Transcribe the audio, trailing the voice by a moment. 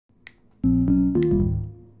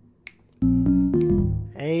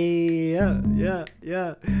Hey, yeah.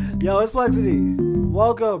 Yo, it's Flexity.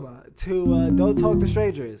 Welcome to Don't Talk to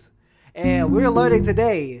Strangers. And we're learning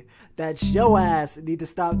today that your ass need to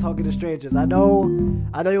stop talking to strangers. I know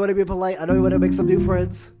you want to be polite. I know you want to make some new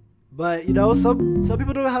friends. But, you know, some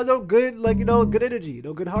people don't have no good, good energy,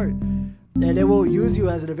 no good heart. And they will use you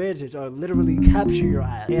as an advantage or literally capture your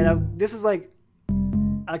ass. And this is like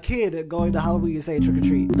a kid going to Halloween and saying trick or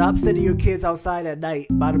treat. Stop sending your kids outside at night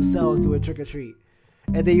by themselves doing trick or treat.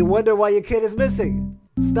 And then you wonder why your kid is missing.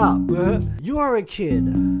 Stop. You are a kid.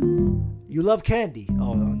 You love candy.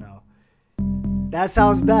 Oh no. That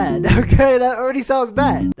sounds bad. Okay, that already sounds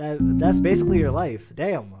bad. That's basically your life.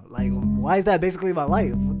 Damn. Like, why is that basically my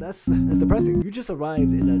life? That's depressing. You just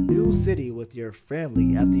arrived in a new city with your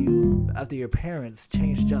family after your parents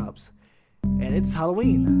changed jobs. And it's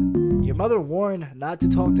Halloween. Your mother warned not to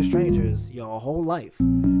talk to strangers your whole life.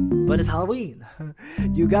 But it's Halloween.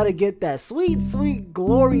 You gotta get that sweet, sweet,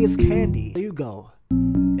 glorious candy. There you go.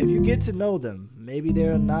 If you get to know them, maybe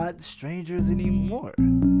they're not strangers anymore.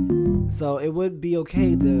 So it would be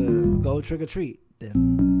okay to go trick or treat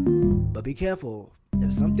then. But be careful.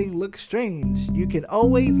 If something looks strange, you can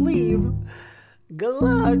always leave. Good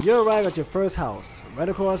luck. You arrive at your first house, right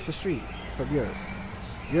across the street from yours.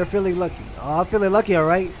 You're feeling lucky. Oh, I'm feeling lucky,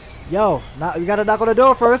 alright? Yo, you gotta knock on the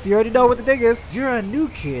door first. You already know what the thing is. You're a new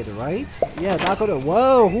kid, right? Yeah, knock on the door.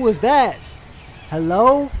 Whoa, who is that?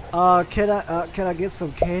 Hello? Can I get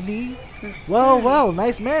some candy? Well,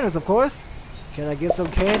 nice manners, of course. Can I get some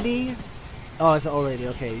candy? Oh, it's an old lady.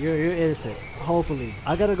 Okay, you're innocent. Hopefully.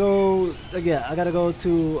 I gotta go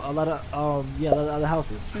to a lot of other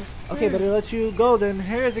houses. Okay, but they let you go, then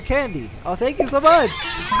here's your candy. Oh, thank you so much.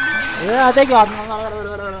 Yeah, thank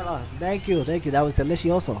you. Thank you. That was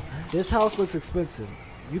delicioso. This house looks expensive.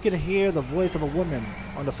 You can hear the voice of a woman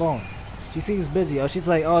on the phone. She seems busy. She's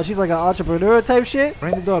like an entrepreneur type shit.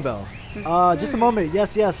 Ring the doorbell. Just a moment.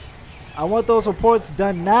 Yes. I want those reports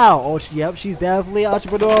done now. Oh, yep, she's definitely an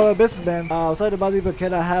entrepreneur or businessman. Sorry about me, but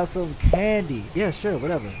can I have some candy? Yeah, sure,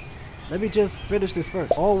 whatever. Let me just finish this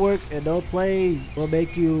first. All work and no play will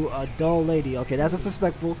make you a dull lady. Okay, that's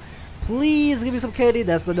disrespectful. Please give me some candy.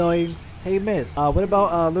 That's annoying. Hey, miss. What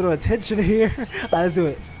about a little attention here? Let's do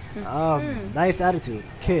it. Nice attitude,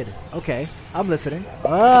 kid. Okay, I'm listening.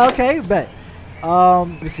 Okay, bet.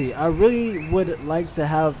 Let me see. I really would like to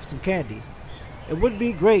have some candy. It would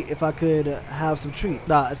be great if I could have some treats.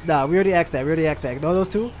 Nah, we already asked that. Know those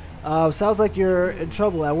two? Sounds like you're in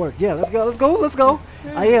trouble at work. Yeah, let's go.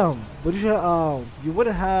 I am. But you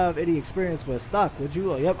wouldn't have any experience with stock, would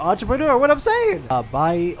you? Yep, entrepreneur, what I'm saying.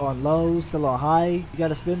 Buy on low, sell on high. You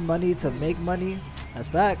gotta spend money to make money. That's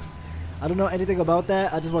facts. I don't know anything about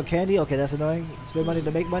that. I just want candy. Okay, that's annoying. Spend money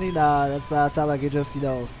to make money? Nah, that's sound like you're just,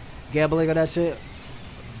 gambling on that shit.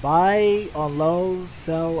 Buy on low,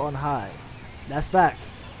 sell on high. That's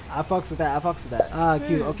facts. I fucks with that.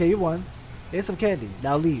 Cute. Okay, you won. Here's some candy.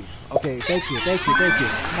 Now leave. Okay, thank you. Thank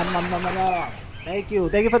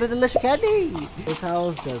you for the delicious candy. This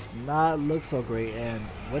house does not look so great. And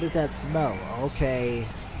what is that smell? Okay.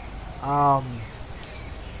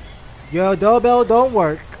 Your doorbell don't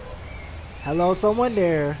work. Hello, someone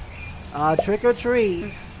there. Trick or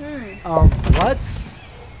treat. What?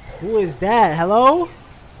 Who is that? Hello?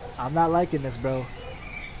 I'm not liking this, bro.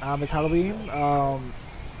 It's Halloween.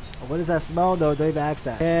 What is that smell? No, don't even ask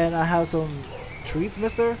that. Can I have some treats,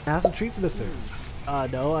 mister?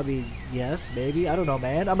 No, I mean, yes, maybe. I don't know,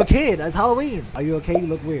 man. I'm a kid. It's Halloween. Are you okay? You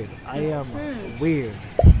look weird. I am weird.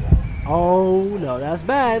 Oh, no, that's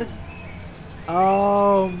bad.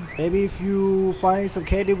 Maybe if you find some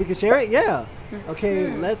candy, we can share it? Yeah.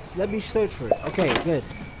 Okay, let me search for it. Okay, good.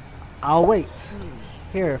 I'll wait.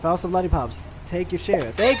 Here, found some lollipops. Take your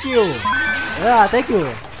share. Thank you. Yeah, thank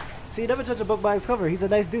you. See, never judge a book by its cover. He's a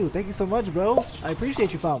nice dude. Thank you so much, bro. I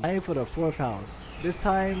appreciate you, found. I aim for the 4th house. This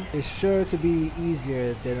time is sure to be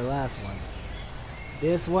easier than the last one.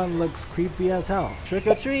 This one looks creepy as hell. Trick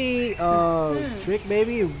or treat. Trick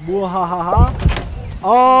maybe. Boo-ha-ha-ha.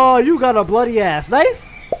 Oh, you got a bloody ass knife.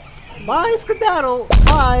 Bye, skedaddle.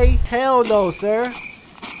 Bye. Hell no, sir.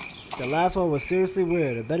 The last one was seriously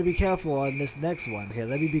weird. I better be careful on this next one. Okay,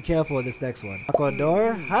 let me be careful on this next one. Knock on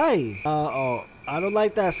door. Hi. I don't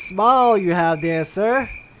like that smile you have there, sir.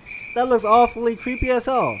 That looks awfully creepy as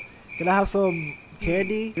hell. Can I have some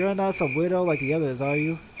candy? You're not some widow like the others, are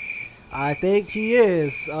you? I think he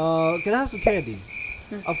is. Can I have some candy?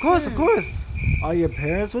 Of course. Are your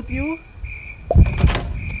parents with you?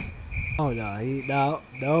 Oh no,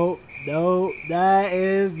 no. That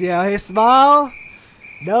is, his smile.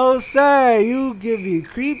 No, sir. You give me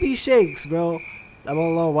creepy shakes, bro. I'm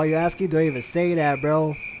all alone. Why you asking? Don't even say that,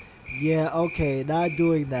 bro. Yeah, okay, not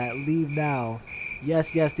doing that. Leave now.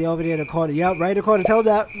 Yes, they're over there in the corner. Yep, right in the corner. Tell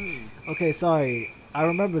them that. Okay, sorry. I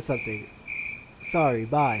remember something. Sorry,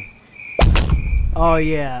 bye. Oh,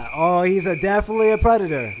 yeah. Oh, he's definitely a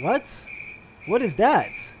predator. What? What is that?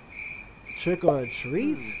 Trick or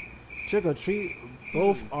treat? Trick or treat?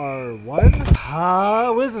 Both are one?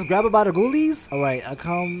 What is this? Grab it by the ghoulies? Alright, I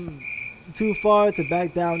come too far to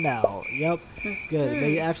back down now. Yep. Good.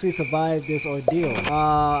 May you actually survive this ordeal.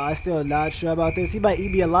 I still not sure about this. He might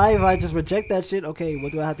eat me alive if I just reject that shit. Okay,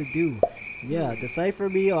 what do I have to do? Yeah, decipher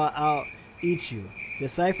me or I'll eat you.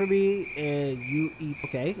 Decipher me and you eat.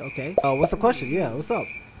 Okay. What's the question? Yeah, what's up?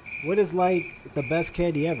 What is like the best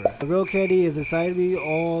candy ever? The real candy is inside me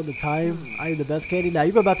all the time. I am the best candy. Now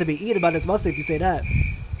you're about to be eaten by this mustard if you say that.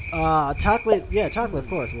 Chocolate. Yeah, chocolate, of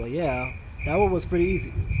course. Well, yeah, that one was pretty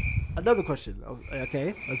easy. Another question.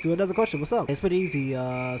 Okay, let's do another question. What's up? It's pretty easy.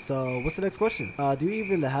 So what's the next question? Do you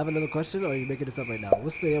even have another question, or are you making this up right now?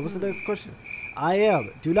 What's the next question? I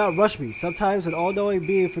am. Do not rush me. Sometimes an all-knowing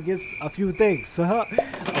being forgets a few things.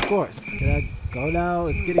 Of course. Can I go now?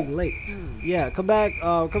 It's getting late. Yeah, come back.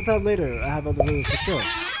 Come time later. I have other rules for sure.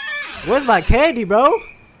 Where's my candy, bro?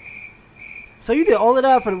 So you did all of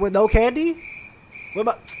that with no candy? What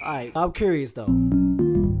about? Alright, I'm curious though.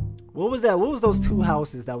 What was that? What was those two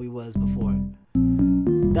houses that we was before?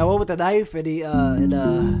 That one with the knife and you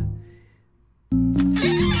know?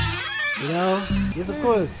 Yes, of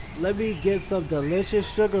course. Let me get some delicious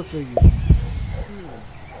sugar for you.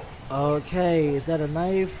 Okay, is that a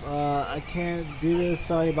knife? I can't do this.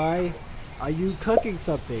 Sorry, bye. Are you cooking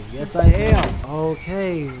something? Yes, I am.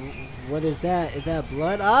 Okay, what is that? Is that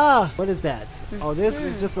blood? Ah, what is that? Oh, this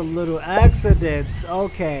is just a little accident.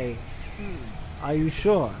 Okay. Are you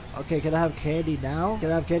sure? Okay, can I have candy now? Can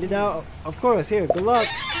I have candy now? Of course, here, good luck.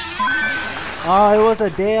 Oh, it was a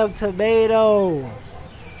damn tomato.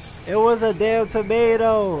 It was a damn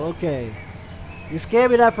tomato. Okay. You scared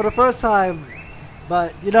me that for the first time.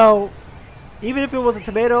 But, you know, even if it was a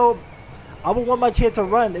tomato, I would want my kid to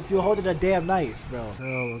run if you're holding a damn knife, bro.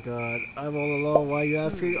 Oh my god. I'm all alone. Why are you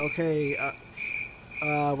asking? Okay,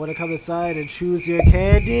 wanna come inside and choose your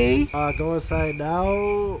candy? Go inside now?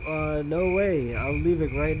 No way. I'm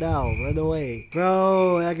leaving right now. Run away.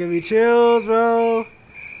 Bro, that give me chills, bro.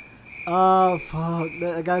 Oh, fuck.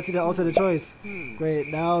 I gotta see the alternate choice. Great.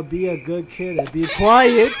 Now be a good kid and be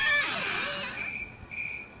quiet.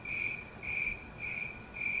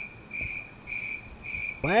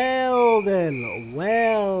 Well then,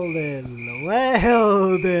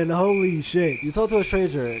 holy shit. You talked to a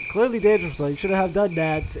stranger, clearly dangerous, so you shouldn't have done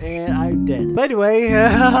that, and I'm dead. But anyway,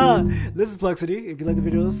 this is ┬ē:iT. If you like the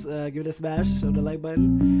videos, give it a smash on the like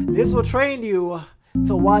button. This will train you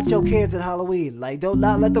to watch your kids at Halloween. Like, do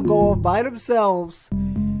not let them go off by themselves.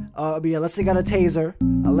 Unless they got a taser,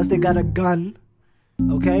 unless they got a gun,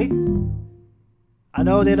 okay? I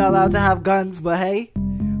know they're not allowed to have guns, but hey,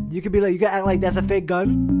 you can act like that's a fake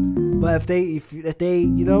gun. But if they,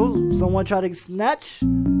 you know, someone try to snatch,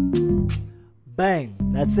 bang,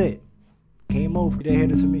 that's it. Game over. You didn't hear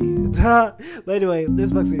this from me. But anyway, this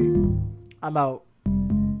is ┬ē:iT. I'm out.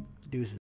 Deuces.